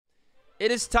It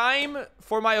is time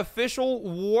for my official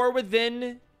War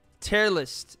Within tier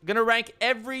list. I'm gonna rank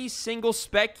every single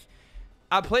spec.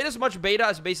 I played as much beta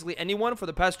as basically anyone for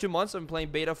the past 2 months. I've been playing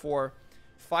beta for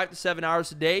 5 to 7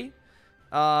 hours a day.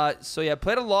 So yeah,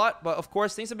 played a lot, but of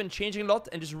course things have been changing a lot,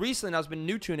 and just recently there's been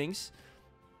new tunings.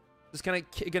 Just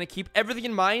gonna keep everything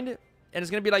in mind, and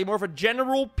it's gonna be like more of a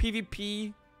general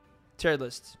PvP tier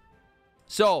list.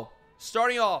 So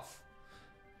starting off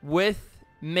with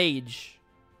Mage.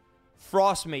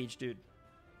 Frost Mage, dude.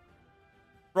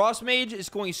 Frost Mage is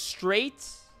going straight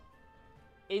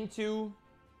into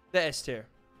the S tier.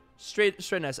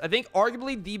 Straight in S. I think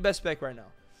arguably the best spec right now.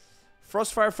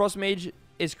 Frostfire Frost Mage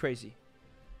is crazy.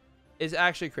 Is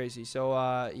actually crazy. So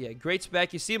yeah, great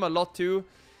spec. You see him a lot too.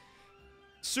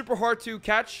 Super hard to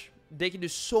catch. They can do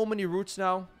so many routes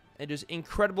now, and just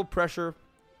incredible pressure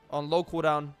on low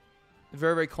cooldown.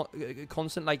 Very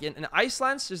constant. Like in Ice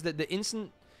Lance, is the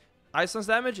instant Ice Lance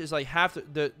damage is like half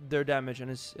their damage,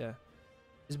 and it's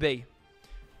big.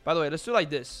 By the way, let's do like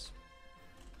this.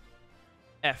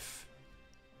 F.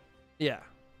 Yeah.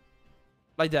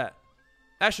 Like that.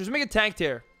 Actually, let's make a tank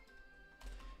tier.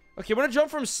 Okay, we're gonna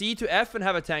jump from C to F and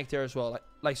have a tank tier as well.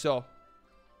 Like so.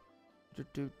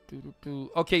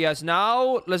 Okay, guys.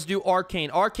 Now, let's do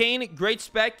Arcane. Arcane, great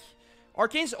spec.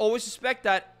 Arcane's always a spec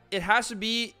that it has to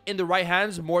be in the right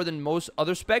hands more than most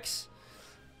other specs.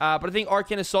 But I think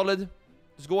Arcane is solid.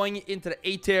 It's going into the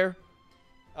A tier.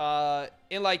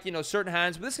 In like, you know, certain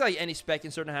hands. But this is like any spec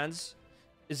in certain hands.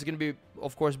 Is going to be,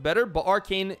 of course, better. But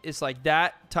Arcane is like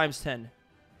that times 10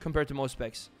 compared to most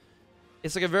specs.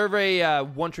 It's like a very, very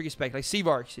one tricky spec. Like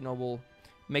Seavarks, you know, will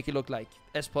make it look like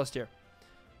S+ tier.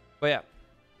 But yeah.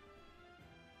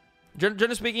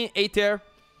 Generally speaking, A tier.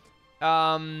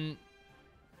 Now,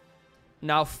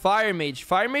 Fire Mage.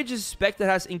 Fire Mage is a spec that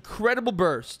has incredible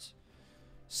burst.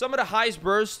 Some of the highest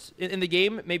bursts in the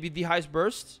game. Maybe the highest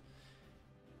burst.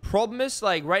 Problem is,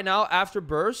 like, right now, after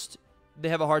burst, they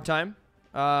have a hard time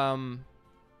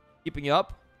keeping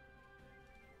up.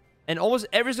 And almost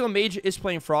every single mage is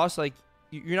playing Frost. Like,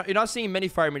 you're not seeing many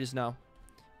Fire Mages now.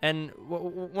 And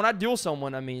when I duel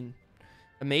someone, I mean,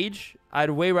 a mage,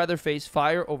 I'd way rather face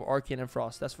Fire over Arcane and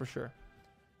Frost. That's for sure.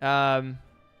 Like,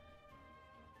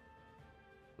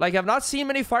 I've not seen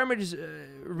many Fire Mages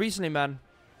recently, man.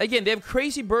 Again, they have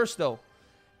crazy burst, though.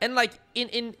 And, like,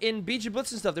 in BG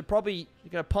Blitz and stuff, they're probably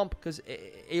going to pump because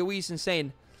AoE is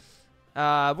insane.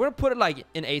 We're going to put it, like,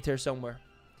 in A tier somewhere.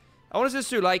 I want to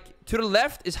just do, like, to the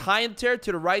left is high in the tier,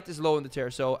 to the right is low in the tier.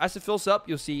 So, as it fills up,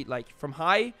 you'll see, like, from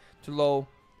high to low,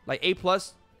 like, A+,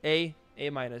 A, A-.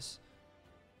 We're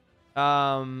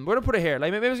going to put it here.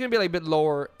 Like, maybe it's going to be, like, a bit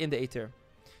lower in the A tier.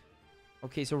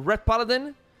 Okay, so Red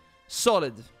Paladin,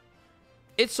 solid.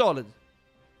 It's solid.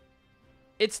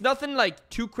 It's nothing, like,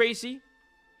 too crazy.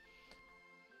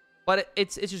 But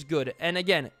it's just good. And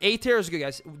again, A tier is good,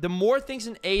 guys. The more things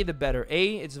in A, the better.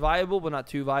 A, it's viable, but not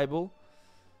too viable.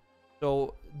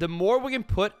 So, the more we can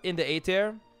put in the A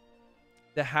tier,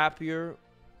 the happier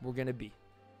we're going to be.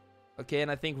 Okay, and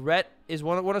I think Red is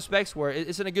one of specs where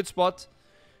it's in a good spot.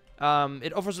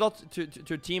 It offers a lot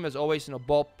to a team, as always. You know,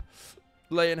 bop,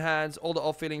 lay in hands, all the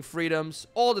off-feeling freedoms,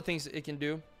 all the things it can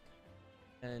do.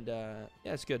 And, yeah,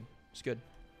 it's good. It's good.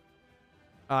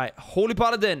 Alright, Holy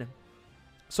Paladin.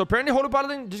 So, apparently, Holy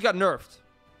Paladin just got nerfed.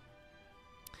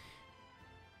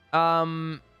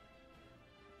 And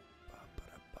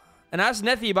I asked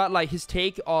Nethy about, like, his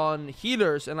take on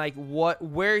healers and, like,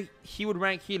 where he would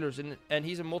rank healers. And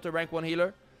he's a multi-rank 1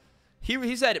 healer.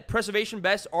 He said Preservation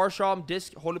best, Arsham,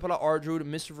 Disc, Holy Paladin, Ardruid,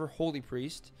 Mystifer, Holy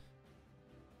Priest.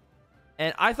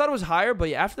 And I thought it was higher, but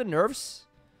yeah, after the nerfs,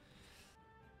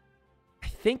 I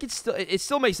think it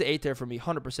still makes the A tier for me,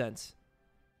 100%.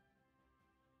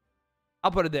 I'll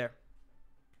put it there.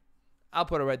 I'll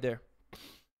put it right there.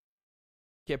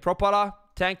 Okay, Propala,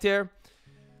 tank tier.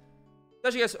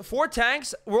 Actually, guys, 4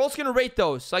 tanks, we're also going to rate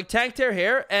those. Like, tank tier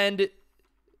here, and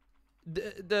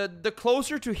the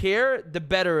closer to here, the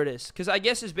better it is. Because I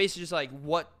guess it's basically just like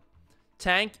what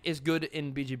tank is good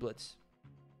in BG Blitz.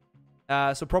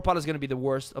 So Propala is going to be the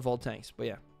worst of all tanks. But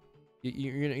yeah,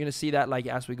 you're going to see that like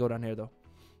as we go down here, though.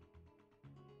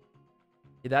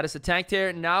 Yeah, that is the tank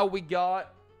tier. Now we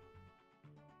got...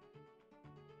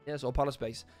 Yes, all Pala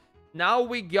specs. Now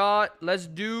we got... Let's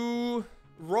do...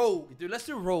 Rogue. Dude, let's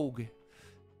do Rogue.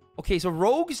 Okay, so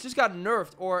Rogues just got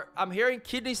nerfed. Or I'm hearing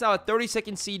Kidneys now at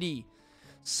 30-second CD.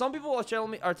 Some people are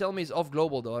telling me it's off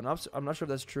global, though. And I'm not sure if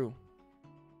that's true.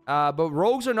 But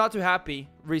Rogues are not too happy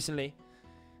recently.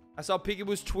 I saw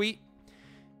Peekaboo's tweet.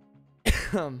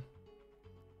 But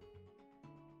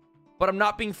I'm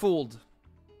not being fooled.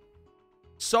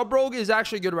 Sub Rogue is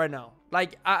actually good right now.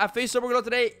 Like, I faced Super Glow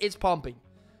today. It's pumping.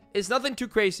 It's nothing too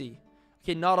crazy.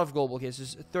 Okay, not off global. Okay, so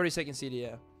it's 30-second CD,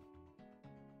 yeah.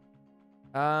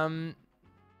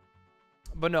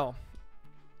 But no.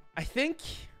 I think,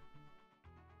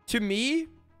 to me,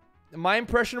 my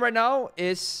impression right now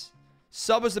is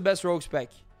Sub is the best rogue spec.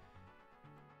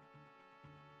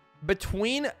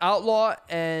 Between Outlaw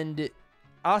and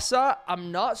Asa,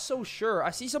 I'm not so sure.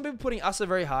 I see some people putting Asa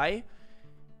very high.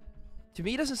 To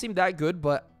me, it doesn't seem that good,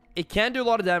 but it can do a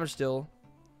lot of damage still.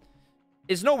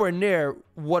 It's nowhere near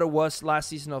what it was last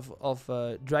season of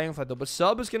Dragonflight, though. But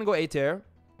Sub is going to go A tier.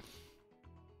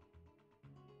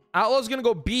 Outlaw is going to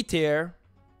go B tier.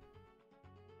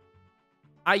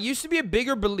 I used to be a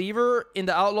bigger believer in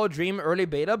the Outlaw Dream early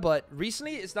beta, but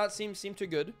recently it's not seemed too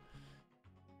good. I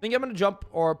think I'm going to jump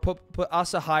or put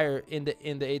Asa higher in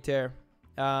the A tier.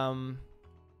 To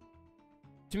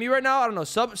me right now, I don't know.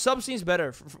 Sub seems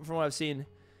better from what I've seen.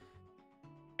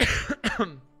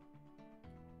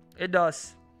 It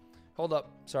does. Hold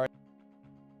up. Sorry.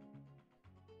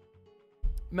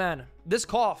 Man, this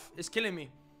cough is killing me.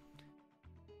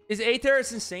 Is A tier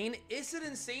is insane? Is it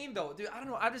insane though? Dude, I don't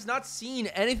know. I've just not seen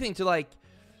anything to like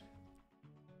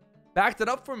back that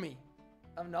up for me.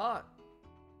 I've not.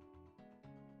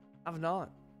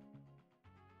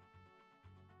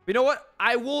 You know what?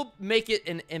 I will make it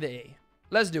in the A.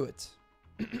 Let's do it.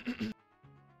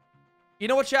 You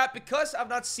know what, chat? Because I've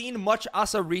not seen much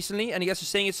Asa recently, and you guys are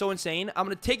saying it's so insane, I'm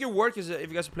going to take your word if you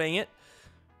guys are playing it.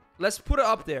 Let's put it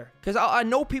up there. Because I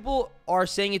know people are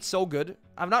saying it's so good.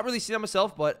 I've not really seen it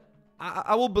myself, but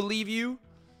I will believe you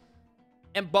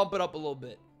and bump it up a little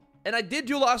bit. And I did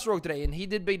do last rogue today, and he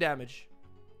did big damage.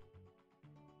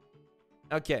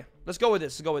 Okay, let's go with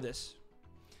this.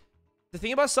 The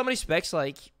thing about some of these specs,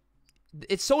 like,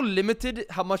 it's so limited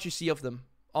how much you see of them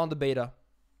on the beta.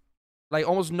 Like,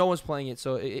 almost no one's playing it,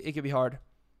 so it could be hard.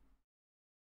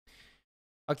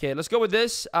 Okay, let's go with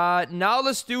this. Now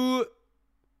let's do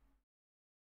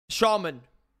Shaman.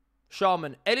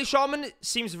 Ellie Shaman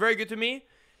seems very good to me.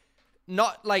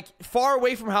 Not, like, far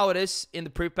away from how it is in the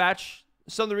pre-patch.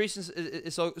 Some of the reasons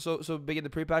it's so big in the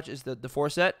pre-patch is the 4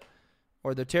 set.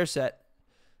 Or the tier set.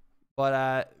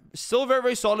 But, still very,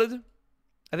 very solid.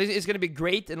 I think it's going to be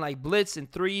great in, like, Blitz and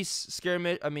 3s,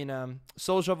 Skirmish,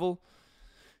 Soul Shovel.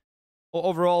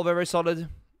 Overall, very, very solid.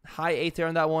 High A tier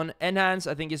on that one. Enhance,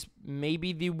 I think, is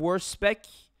maybe the worst spec.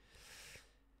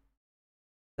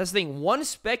 That's the thing. One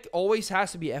spec always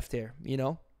has to be F tier, you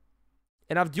know?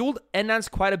 And I've dueled Enhance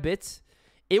quite a bit.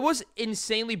 It was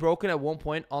insanely broken at one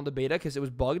point on the beta because it was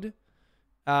bugged.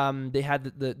 They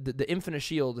had the infinite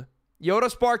shield. Yoda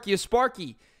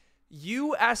Sparky,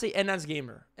 you as a Enhance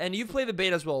gamer, and you play the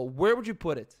beta as well, where would you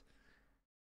put it?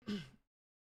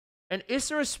 And is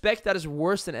there a spec that is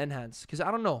worse than Enhance? Because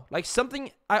I don't know. Like something,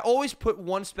 I always put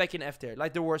one spec in F tier,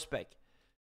 like the worst spec.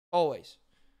 Always.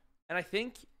 And I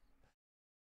think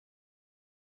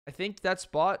that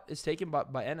spot is taken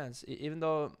by Enhance, even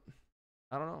though,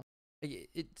 I don't know.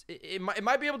 It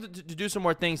might be able to do some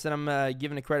more things that I'm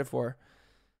giving it credit for.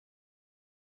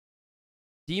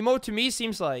 Demo to me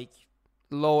seems like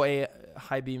low A,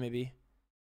 high B maybe.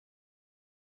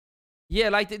 Yeah,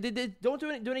 like they don't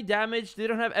do any damage. They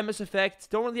don't have MS effect.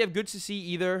 Don't really have good CC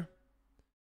either.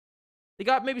 They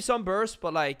got maybe some burst,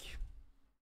 but like,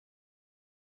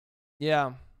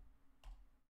 yeah.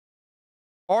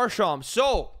 Arsham.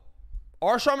 So,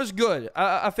 Arsham is good.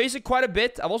 I face it quite a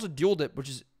bit. I've also dueled it, which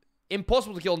is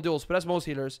impossible to kill in duels, but that's most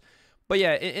healers. But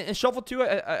yeah, in Shuffle 2,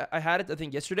 I had it, I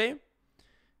think, yesterday.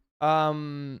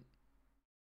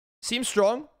 Seems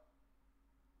strong.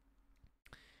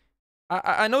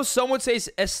 I know some would say it's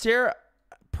S tier.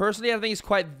 Personally, I don't think it's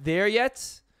quite there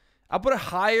yet. I'll put it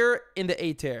higher in the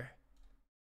A tier.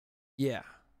 Yeah.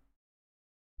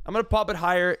 I'm going to pop it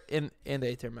higher in the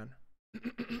A tier, man.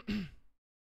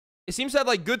 It seems to have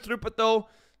like good throughput though.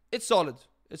 It's solid.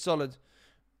 It's solid.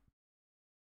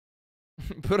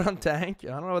 Put on tank. I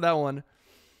don't know that one.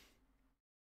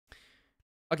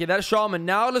 Okay, that's Shaman.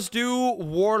 Now let's do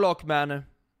Warlock, man.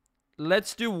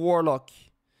 Let's do Warlock.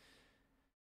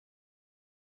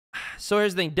 So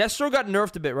here's the thing. Destro got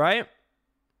nerfed a bit, right?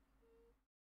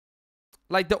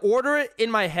 Like the order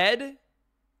in my head,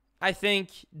 I think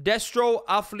Destro,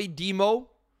 Affli, Demo,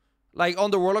 like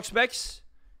on the Warlock specs.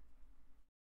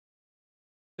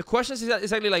 The question is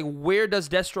exactly like, where does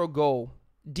Destro go?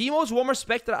 Demo's one more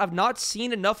spec that I've not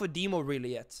seen enough of Demo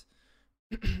really yet.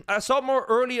 I saw it more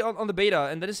early on the beta,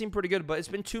 and then it seemed pretty good, but it's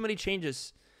been too many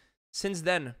changes since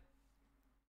then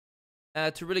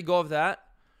to really go off that.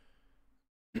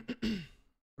 But I'm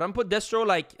gonna put Destro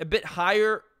like a bit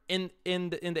higher in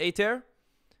the A tier.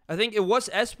 I think it was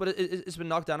S, but it's been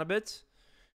knocked down a bit.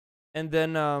 And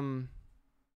then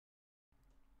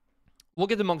we'll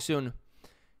get the monk soon.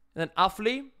 And then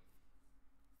Afli.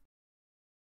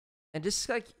 And just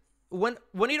like when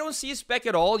you don't see a spec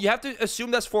at all, you have to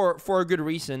assume that's for a good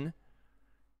reason.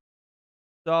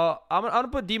 So I'm gonna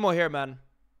put Demo here, man.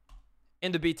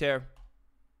 In the B tier.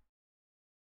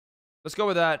 Let's go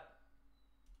with that.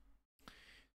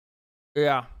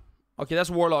 Yeah. Okay,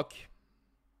 that's Warlock.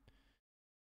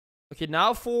 Okay,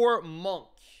 now for Monk.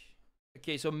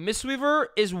 Okay, so Mistweaver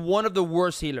is one of the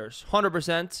worst healers.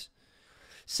 100%.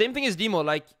 Same thing as Demo.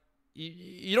 Like,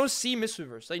 you don't see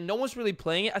Mistweavers. Like, no one's really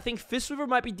playing it. I think Fistweaver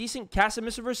might be decent. Cast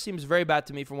Mistweaver seems very bad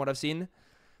to me from what I've seen.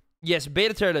 Yes,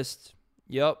 beta tier list.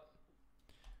 Yup.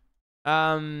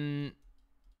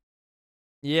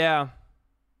 Yeah.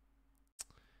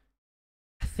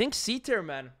 I think C tier,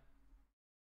 man.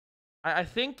 I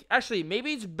think, actually,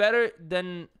 maybe it's better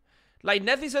than... Like,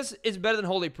 Nethy says it's better than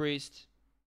Holy Priest.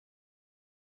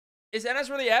 Is NS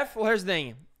really F? Well, here's the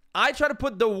thing. I try to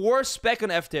put the worst spec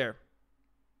on F tier.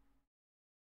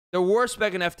 The worst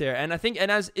spec on F tier. And I think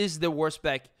NS is the worst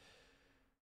spec.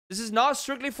 This is not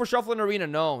strictly for Shuffle and Arena.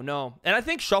 No, no. And I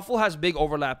think Shuffle has big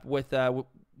overlap with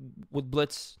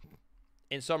Blitz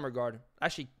in some regard.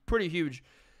 Actually, pretty huge.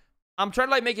 I'm trying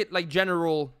to like make it like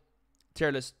general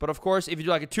tier list. But of course, if you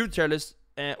do like a 2 tier list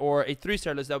or a 3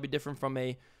 tier list, that would be different from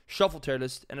a Shuffle tier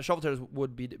list. And a Shuffle tier list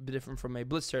would be different from a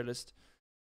Blitz tier list.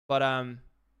 But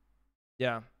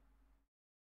yeah.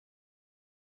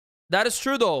 That is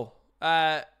true though.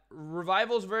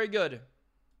 Revival is very good.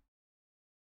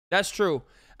 That's true.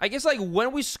 I guess like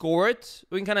when we score it,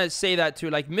 we can kind of say that too.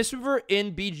 Like Mistweaver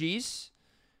in BGs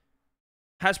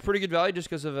has pretty good value just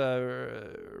because of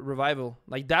Revival.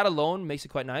 Like that alone makes it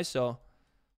quite nice. So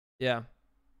yeah.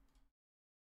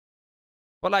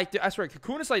 But like I swear,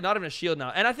 Cocoon is like not even a shield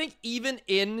now. And I think even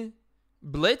in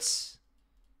Blitz,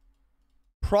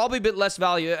 probably a bit less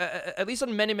value. At least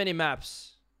on many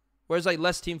maps. Where it's like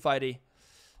less team fighty.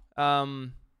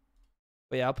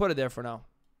 But yeah, I'll put it there for now.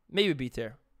 Maybe B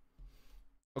tier.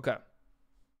 Okay.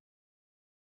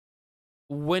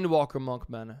 Windwalker Monk,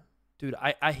 man. Dude,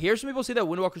 I hear some people say that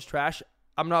Windwalker's trash.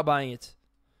 I'm not buying it.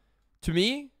 To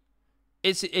me,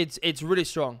 it's really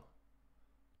strong.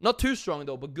 Not too strong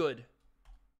though, but good.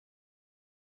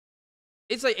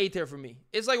 It's like A tier for me.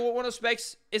 It's like one of the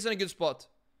specs is in a good spot.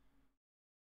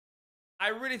 I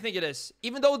really think it is.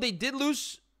 Even though they did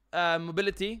lose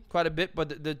mobility quite a bit,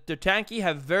 but the tanky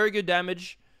have very good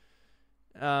damage.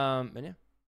 And yeah.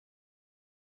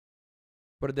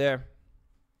 Put it there.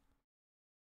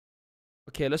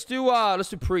 Okay, let's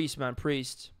do Priest, man.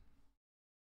 Priest.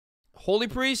 Holy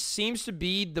Priest seems to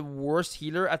be the worst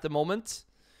healer at the moment.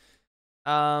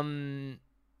 I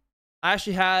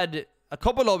actually had a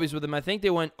couple lobbies with him. I think they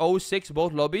went 0-6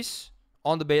 both lobbies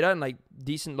on the beta and like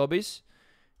decent lobbies.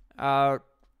 Yeah,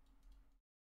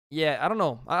 I don't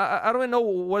know. I don't even know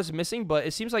what is missing, but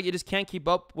it seems like it just can't keep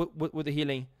up with the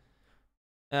healing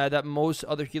that most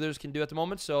other healers can do at the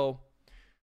moment. So,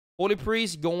 Holy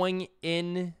Priest going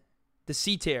in the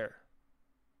C tier.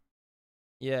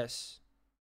 Yes.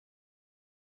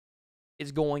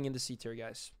 It's going in the C tier,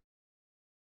 guys.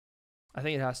 I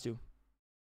think it has to.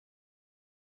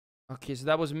 Okay, so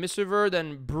that was Mistweaver,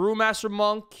 then Brewmaster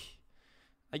Monk.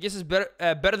 I guess it's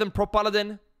better than Pro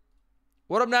Paladin.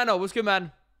 What up, Nano? What's good,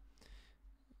 man?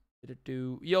 Did it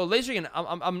do? Yo, Lasergan,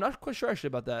 I'm not quite sure actually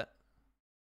about that.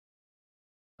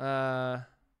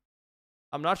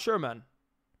 I'm not sure, man.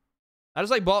 I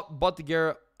just like bought the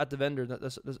gear at the vendor.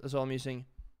 That's all I'm using.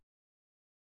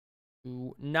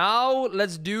 Ooh. Now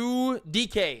let's do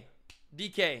DK.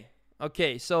 DK.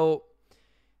 Okay, so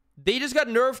they just got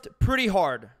nerfed pretty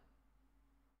hard.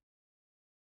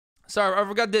 Sorry, I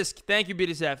forgot Disc. Thank you,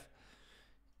 BDSF.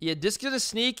 Yeah, Disc is a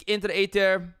sneak into the A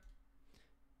tier.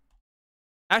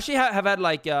 Actually, have had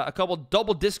like a couple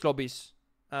double Disc lobbies.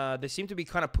 They seem to be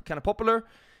kind of popular.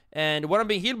 And when I'm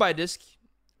being healed by Disc,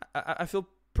 I feel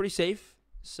pretty safe.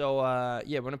 So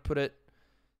yeah, we're gonna put it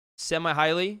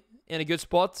semi-highly in a good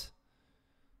spot.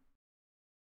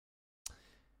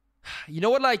 You know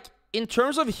what? Like in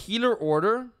terms of healer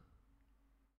order,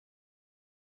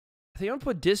 I think I'm gonna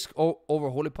put Disc over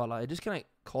Holy Pala. It just kind of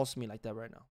calls me like that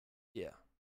right now. Yeah.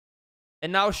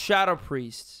 And now Shadow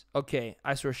Priest. Okay,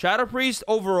 I swear Shadow Priest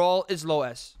overall is low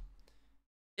S.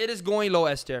 It is going low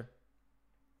S tier.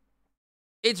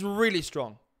 It's really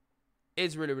strong.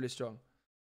 It's really strong.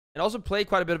 And also played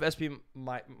quite a bit of SP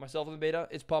myself in the beta.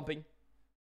 It's pumping.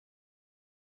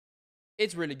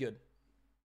 It's really good.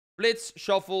 Blitz,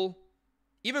 Shuffle,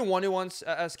 even 1v1s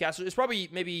as caster. It's probably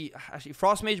maybe actually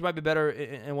Frost Mage might be better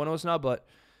in 1v1s now, but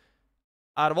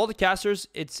out of all the casters,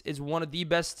 it's one of the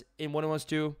best in 1v1s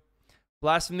too.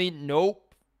 Blasphemy,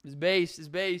 nope. It's based. It's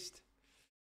based.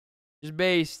 It's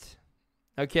based.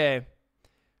 Okay.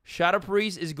 Shadow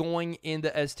Priest is going in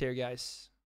the S tier, guys.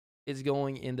 It's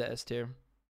going in the S tier.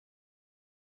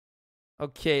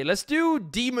 Okay, let's do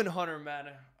Demon Hunter, man.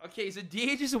 Okay, so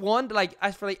DH is one, like,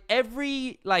 as for like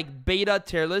every like beta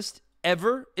tier list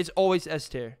ever, it's always S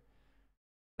tier.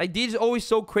 Like, DH is always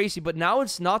so crazy, but now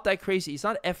it's not that crazy. It's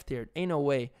not F tier. Ain't no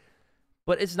way.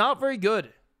 But it's not very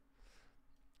good.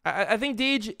 I think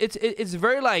DH, it's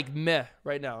very like meh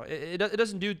right now. It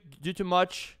doesn't do too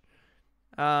much.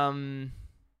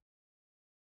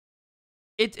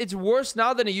 It's worse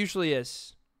now than it usually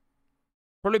is.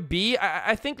 Probably B.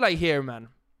 I think like here, man.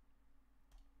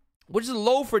 Which is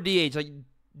low for DH. Like,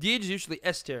 DH is usually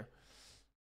S tier.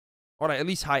 Or like at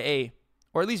least high A.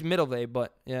 Or at least middle A.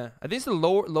 But yeah. I think it's the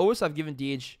lowest I've given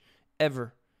DH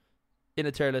ever in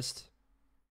a tier list.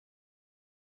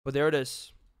 But there it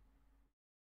is.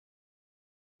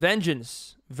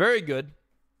 Vengeance. Very good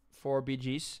for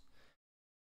BGs.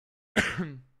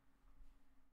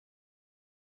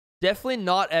 Definitely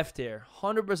not F tier.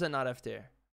 100% not F tier.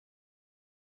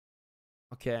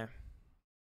 Okay.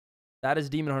 That is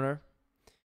Demon Hunter.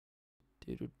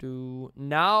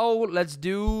 Now let's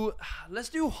do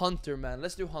Hunter, man.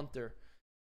 Let's do Hunter.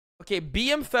 Okay,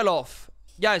 BM fell off.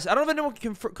 Guys, I don't know if anyone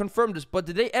can confirm this, but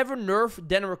did they ever nerf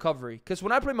Den Recovery? Because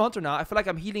when I play my Hunter now, I feel like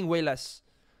I'm healing way less.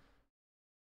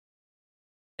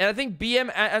 And I think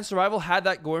BM and Survival had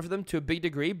that going for them to a big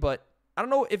degree, but I don't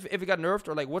know if it got nerfed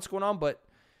or like what's going on, but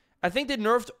I think they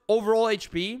nerfed overall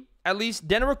HP. At least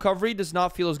Den Recovery does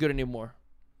not feel as good anymore.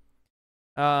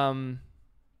 And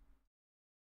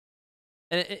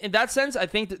in that sense, I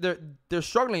think that they're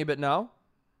struggling a bit now.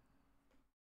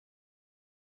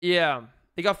 Yeah,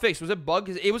 it got fixed. Was it bug?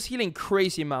 It was healing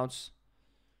crazy amounts.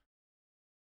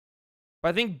 But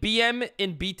I think BM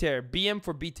in B tier. BM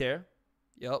for B tier.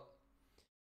 Yep.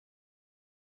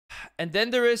 And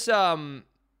then there is yeah,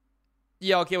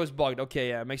 okay, it was bugged. Okay,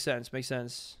 yeah, makes sense. Makes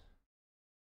sense.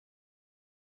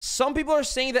 Some people are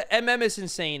saying that MM is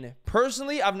insane.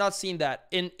 Personally, I've not seen that.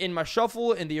 In my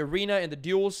shuffle, in the arena, in the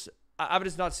duels, I've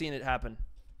just not seen it happen.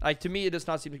 Like, to me, it does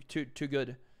not seem too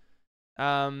good.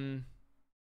 I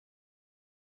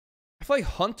feel like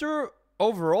Hunter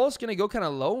overall is gonna go kind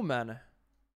of low, man.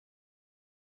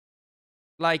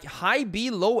 Like, high B,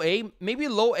 low A. Maybe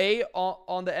low A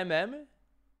on the MM.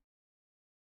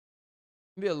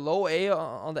 Maybe a low A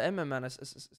on the MM, man.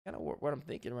 It's kind of what I'm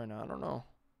thinking right now. I don't know.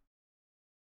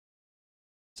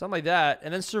 Something like that.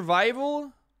 And then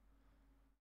Survival.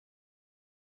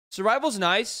 Survival's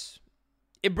nice.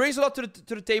 It brings a lot to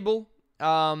the table. They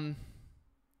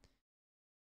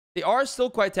are still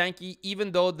quite tanky,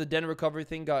 even though the Den Recovery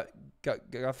thing got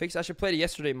fixed. I actually played it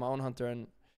yesterday in my own Hunter, and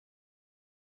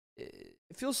it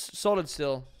feels solid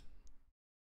still.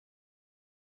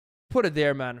 Put it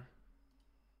there, man.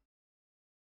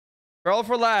 We're all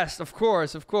for last, of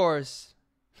course, of course.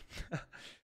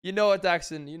 You know it,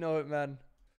 Daxon. You know it, man.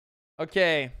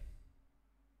 Okay.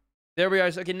 There we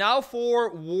are. Okay, now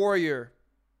for Warrior.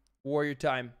 Warrior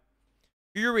time.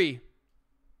 Fury.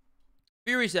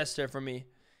 Fury's S tier for me.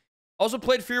 Also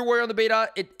played Fury Warrior on the beta.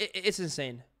 It's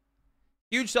insane.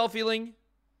 Huge self-healing.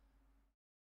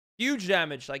 Huge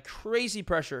damage. Like, crazy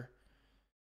pressure.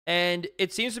 And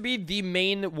it seems to be the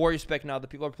main Warrior spec now that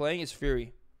people are playing is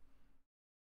Fury.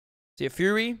 So yeah,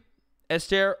 Fury, S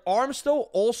tier. Arms though,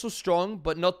 also strong,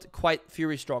 but not quite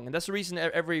Fury strong. And that's the reason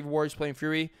every Warrior's playing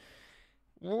Fury.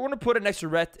 We're going to put it next to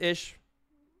Ret-ish.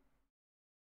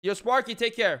 Yo, Sparky,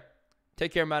 take care.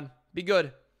 Take care, man. Be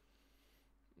good.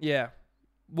 Yeah.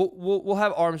 We'll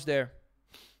have arms there.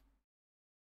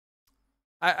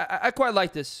 I quite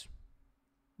like this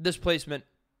placement.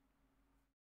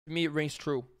 To me, it rings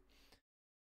true.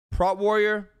 Prot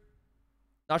Warrior.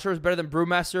 Not sure it's better than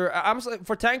Brewmaster. I'm just like,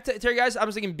 for tank tier guys, I'm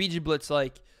just thinking BG Blitz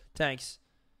like tanks.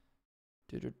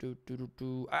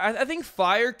 I think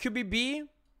Fire could be B.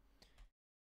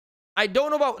 I don't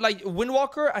know about like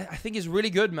Windwalker. I think is really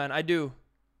good, man. I do.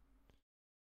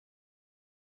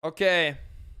 Okay.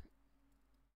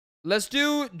 Let's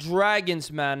do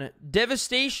Dragons, man.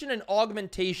 Devastation and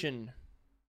Augmentation.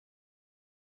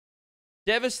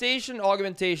 Devastation,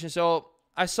 Augmentation. So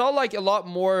I saw like a lot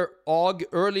more Aug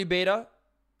early beta.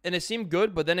 And it seemed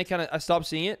good, but then I stopped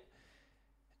seeing it.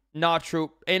 Not true.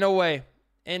 Ain't no way.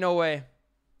 Ain't no way.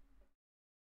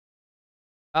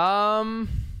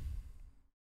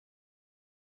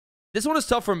 This one is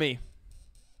tough for me.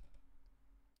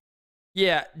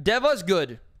 Yeah, Deva's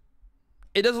good.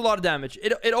 It does a lot of damage.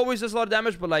 It always does a lot of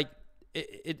damage, but like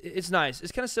it's nice.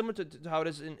 It's kind of similar to how it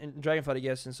is in Dragonfight, I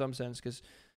guess, in some sense, because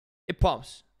it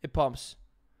pumps. It pumps.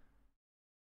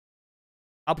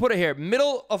 I'll put it here.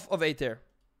 Middle of A tier.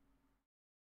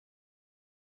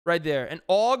 Right there. And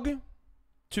Og,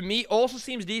 to me, also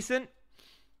seems decent.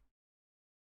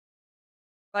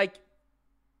 Like,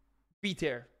 B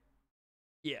tier.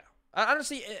 Yeah. I don't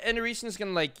see any reason it's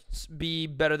gonna, like, be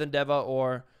better than Deva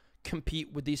or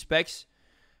compete with these specs.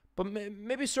 But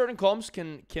maybe certain comps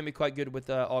can be quite good with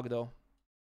Og, though.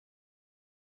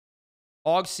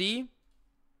 Og C?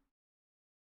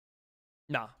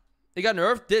 Nah. It got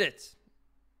nerfed? Did it?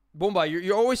 Boomba,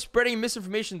 you're always spreading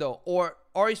misinformation, though. Or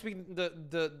are you speaking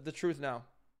the truth now?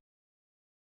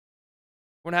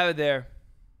 We're gonna have it there.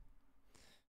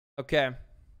 Okay.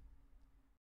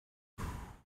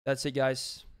 That's it,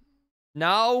 guys.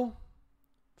 Now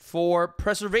for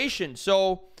preservation.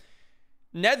 So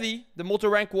Nevi, the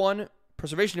multi-rank 1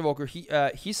 preservation evoker, he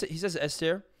says S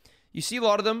tier. You see a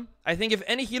lot of them. I think if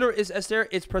any healer is S tier,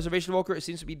 it's preservation evoker. It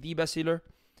seems to be the best healer.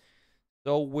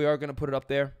 So we are gonna put it up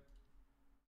there.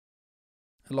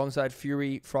 Alongside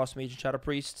Fury, Frost Mage, and Shadow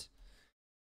Priest.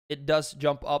 It does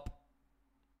jump up.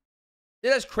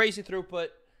 It has crazy throughput.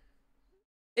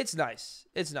 It's nice.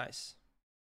 It's nice.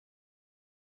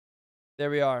 There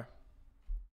we are.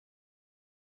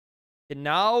 And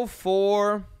now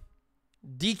for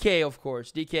DK, of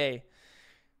course. DK.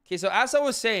 Okay, so as I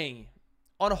was saying,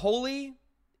 Unholy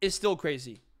is still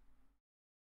crazy.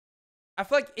 I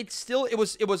feel like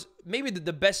it was maybe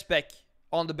the best spec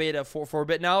on the beta for a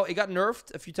bit now. It got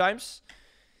nerfed a few times.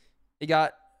 It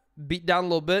got beat down a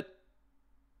little bit.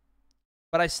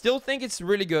 But I still think it's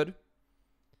really good.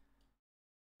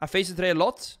 I faced it today a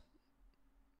lot.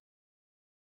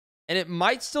 And it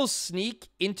might still sneak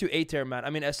into A tier, man. I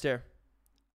mean S tier.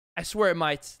 I swear it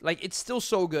might. Like, it's still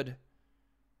so good.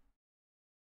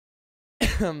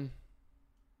 I'm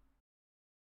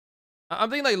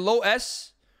thinking like low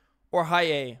S or high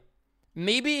A.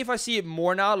 Maybe if I see it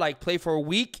more now, like play for a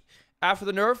week after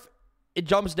the nerf, it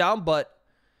jumps down, but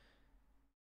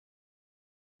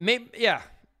maybe, yeah,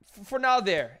 for now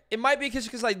there. It might be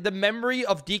because like the memory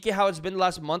of DK, how it's been the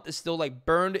last month, is still like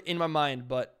burned in my mind,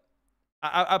 but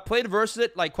I played versus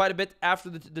it like quite a bit after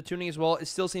the tuning as well. It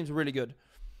still seems really good.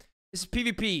 This is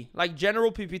PvP, like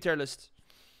general PvP tier list.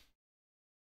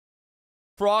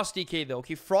 Frost DK though.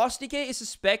 Okay, Frost DK is a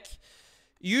spec.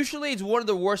 Usually it's one of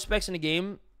the worst specs in the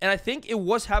game. And I think it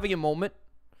was having a moment.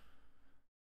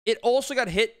 It also got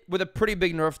hit with a pretty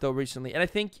big nerf though recently. And I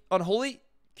think Unholy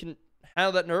can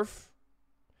handle that nerf.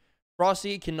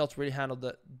 Frosty cannot really handle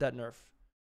that nerf.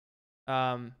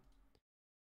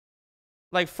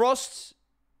 Like Frost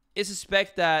is a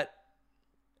spec that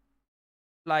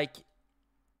like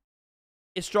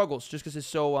it struggles just because it's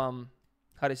so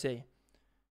how do I say,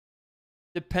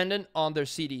 dependent on their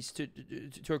CDs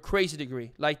to a crazy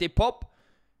degree. Like they pop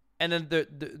and then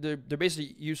they're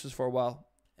basically useless for a while.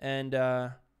 And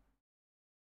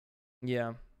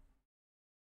yeah.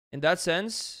 In that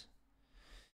sense,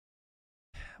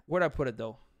 where'd I put it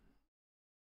though?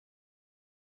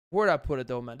 Where'd I put it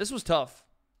though, man? This was tough.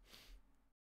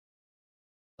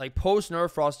 Like post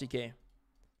nerf Frost DK.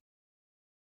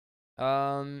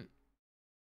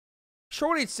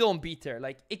 Surely it's still on B tier.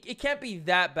 Like it can't be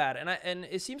that bad. And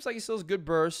it seems like it still has good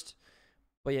burst.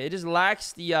 But yeah, it just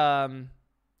lacks the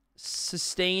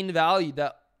sustained value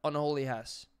that Unholy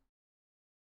has.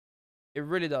 It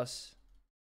really does.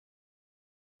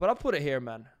 But I'll put it here,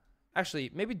 man. Actually,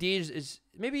 maybe DH is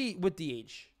maybe with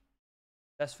DH.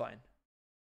 That's fine.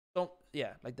 Don't,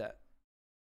 yeah, like that.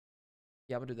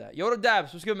 Yeah, I'm gonna do that. Yo,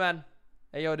 Dabs, what's good, man?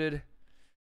 Hey, yo, dude.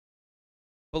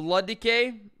 Blood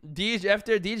Decay, DH F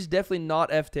tier. DH is definitely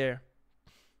not F tier.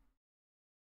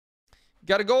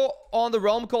 Gotta go on the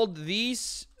realm called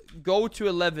these. Go to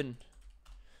 11.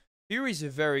 Fury's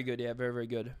very good. Yeah, very, very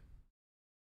good.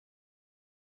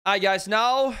 Alright, guys.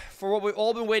 Now for what we've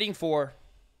all been waiting for.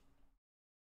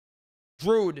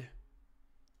 Druid.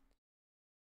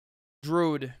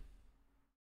 Druid.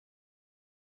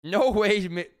 No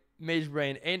way, Mage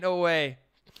Brain. Ain't no way.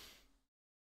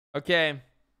 Okay.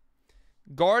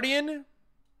 Guardian.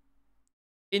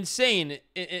 Insane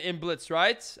in Blitz,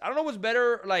 right? I don't know what's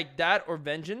better, like that or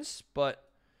Vengeance, but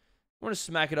I'm going to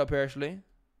smack it up here, actually.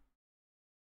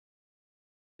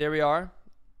 There we are.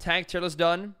 Tank tier list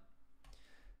done.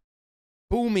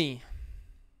 Boomy.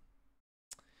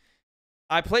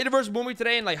 I played it versus Boomy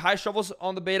today in like high shovels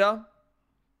on the beta.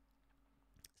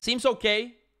 Seems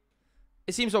okay.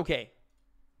 It seems okay.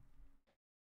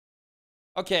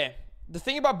 Okay. The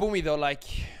thing about Boomy though, like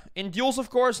in duels,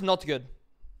 of course, not good.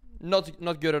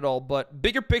 Not good at all. But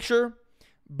bigger picture,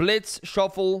 Blitz,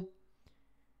 Shuffle,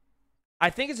 I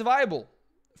think it's viable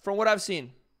from what I've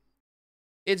seen.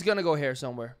 It's gonna go here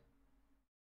somewhere.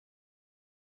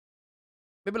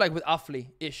 Maybe like with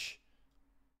Afli-ish.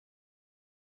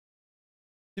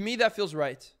 To me, that feels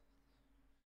right.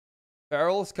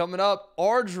 Farrell's coming up.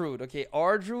 Ardrude. Okay,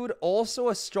 Ardrude, also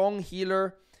a strong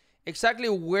healer. Exactly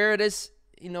where it is,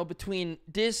 you know, between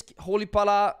Disc, Holy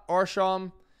Pala,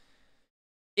 Arsham.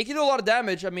 It can do a lot of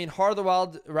damage. I mean, Heart of the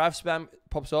Wild, Rav Spam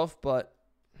pops off, but...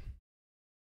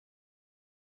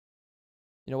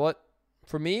 You know what?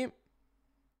 For me,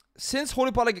 since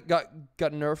Holy Pala got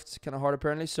nerfed kind of hard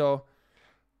apparently, so...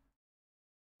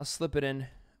 I'll slip it in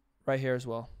right here as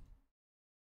well.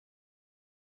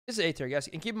 This is A tier, guys.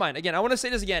 And keep in mind, again, I want to say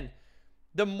this again.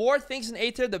 The more things in A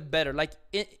tier, the better. Like,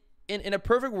 in a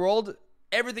perfect world,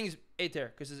 everything's A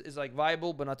tier. Because it's like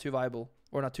viable, but not too viable.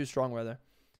 Or not too strong, rather.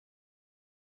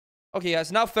 Okay,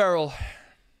 guys. Now Feral.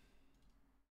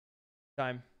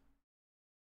 Time.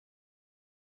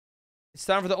 It's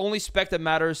time for the only spec that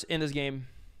matters in this game.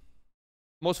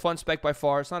 Most fun spec by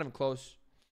far. It's not even close.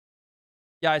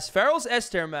 Guys, Feral's S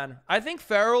tier, man. I think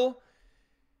Feral...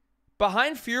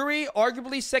 Behind Fury,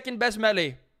 arguably second best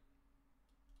melee.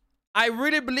 I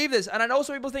really believe this. And I know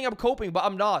some people think I'm coping, but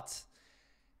I'm not.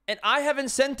 And I have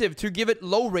incentive to give it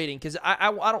low rating. Because I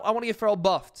want to get Feral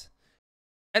buffed.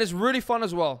 And it's really fun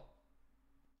as well.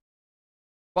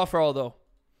 Buff Feral, though.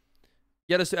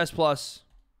 Get us to S+. So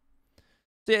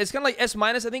yeah, it's kind of like S-.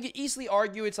 I think you easily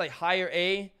argue it's like higher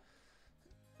A.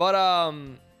 But,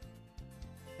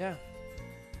 yeah.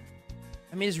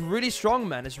 I mean, it's really strong,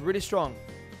 man. It's really strong.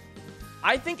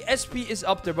 I think SP is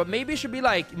up there, but maybe it should be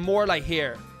like more like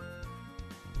here.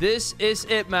 This is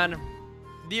it, man.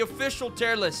 The official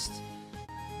tier list.